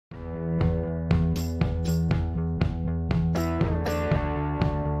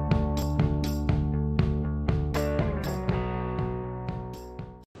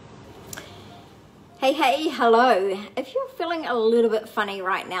Hey, hello. If you're feeling a little bit funny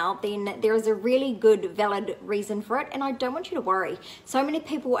right now, then there is a really good, valid reason for it, and I don't want you to worry. So many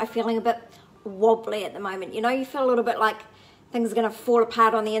people are feeling a bit wobbly at the moment. You know, you feel a little bit like things are going to fall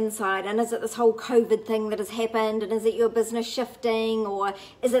apart on the inside, and is it this whole COVID thing that has happened, and is it your business shifting, or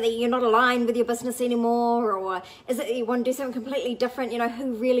is it that you're not aligned with your business anymore, or is it that you want to do something completely different? You know,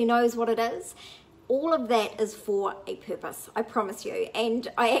 who really knows what it is? All of that is for a purpose, I promise you.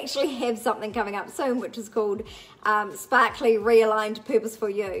 And I actually have something coming up soon, which is called Sparkly Realigned Purpose for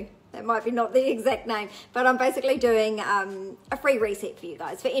You. That might be not the exact name, but I'm basically doing a free reset for you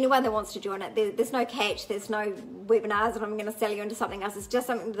guys. For anyone that wants to join it, there's no catch, there's no webinars and I'm going to sell you into something else. It's just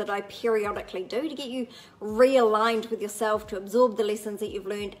something that I periodically do to get you realigned with yourself, to absorb the lessons that you've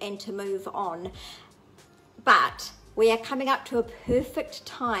learned and to move on. But we are coming up to a perfect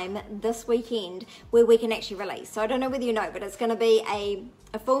time this weekend where we can actually release. So I don't know whether you know, but it's going to be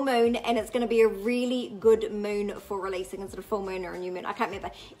a full moon, and it's going to be a really good moon for releasing. Is it a full moon or a new moon? I can't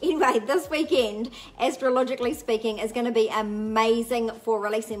remember. Anyway, this weekend, astrologically speaking, is going to be amazing for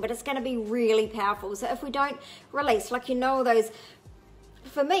releasing, but it's going to be really powerful. So if we don't release, like, you know, those,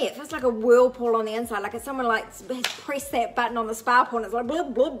 for me, it feels like a whirlpool on the inside, like if someone like has pressed that button on the spa pool and it's like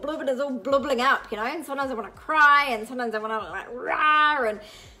blub, blub, blub, and it's all blubbling up, you know, and sometimes I want to cry and sometimes I want to like rah, and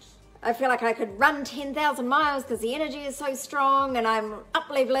I feel like I could run 10,000 miles because the energy is so strong, and I'm up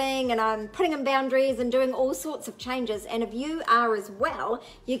leveling and I'm putting in boundaries and doing all sorts of changes. And if you are as well,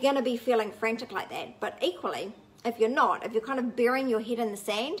 you're going to be feeling frantic like that. But equally, if you're not, if you're kind of burying your head in the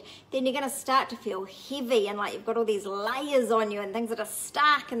sand, then you're going to start to feel heavy and like you've got all these layers on you and things that are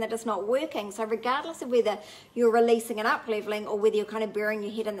stuck and they're just not working. So regardless of whether you're releasing and up leveling or whether you're kind of burying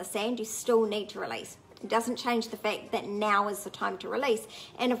your head in the sand, you still need to release. It doesn't change the fact that now is the time to release.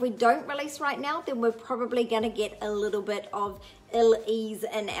 And if we don't release right now, then we're probably going to get a little bit of ill ease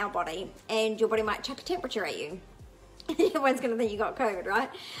in our body, and your body might chuck a temperature at you. Everyone's going to think you got COVID, right?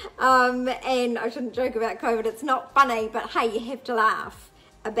 And I shouldn't joke about COVID. It's not funny, but hey, you have to laugh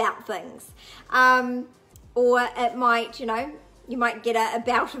about things. Or it might, you know, you might get a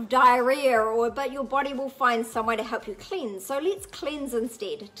bout of diarrhea, but your body will find some way to help you cleanse. So let's cleanse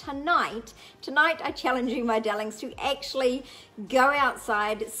instead. Tonight I challenge you, my darlings, to actually go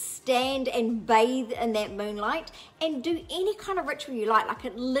outside, stand and bathe in that moonlight, and do any kind of ritual you like. Like,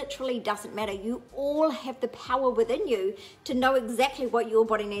 it literally doesn't matter. You all have the power within you to know exactly what your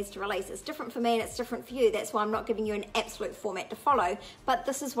body needs to release. It's different for me and it's different for you. That's why I'm not giving you an absolute format to follow, but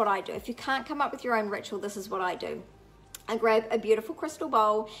this is what I do. If you can't come up with your own ritual, this is what I do. I grab a beautiful crystal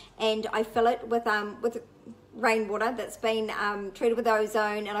bowl and I fill it with rainwater that's been treated with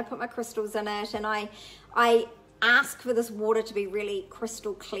ozone, and I put my crystals in it, and I ask for this water to be really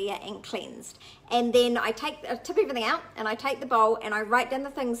crystal clear and cleansed. And then I tip everything out, and I take the bowl and I write down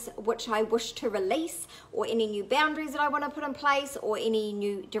the things which I wish to release, or any new boundaries that I want to put in place, or any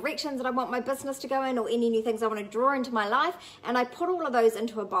new directions that I want my business to go in, or any new things I want to draw into my life. And I put all of those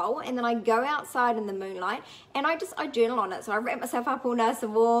into a bowl, and then I go outside in the moonlight and I journal on it. So I wrap myself up all nice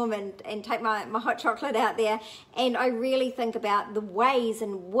and warm and take my hot chocolate out there, and I really think about the ways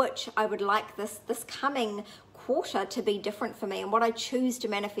in which I would like this coming quarter to be different for me, and what I choose to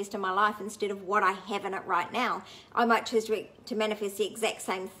manifest in my life instead of what I have in it right now. I might choose to manifest the exact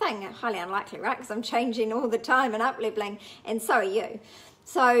same thing. Highly unlikely, right? Because I'm changing all the time and up-leveling, and so are you.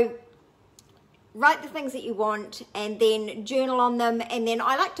 So write the things that you want and then journal on them, and then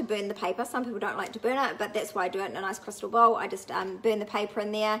I like to burn the paper. Some people don't like to burn it, but that's why I do it in a nice crystal bowl. I just burn the paper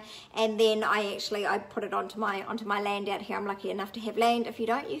in there, and then I put it onto my land out here. I'm lucky enough to have land. If you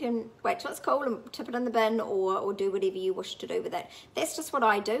don't, you can wait till it's cool and tip it in the bin, or do whatever you wish to do with it. That's just what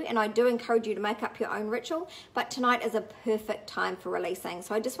I do, and I do encourage you to make up your own ritual, but tonight is a perfect time for releasing.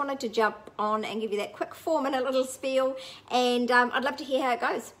 So I just wanted to jump on and give you that quick 4-minute little spiel, and I'd love to hear how it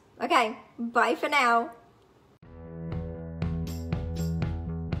goes. Okay, bye for now.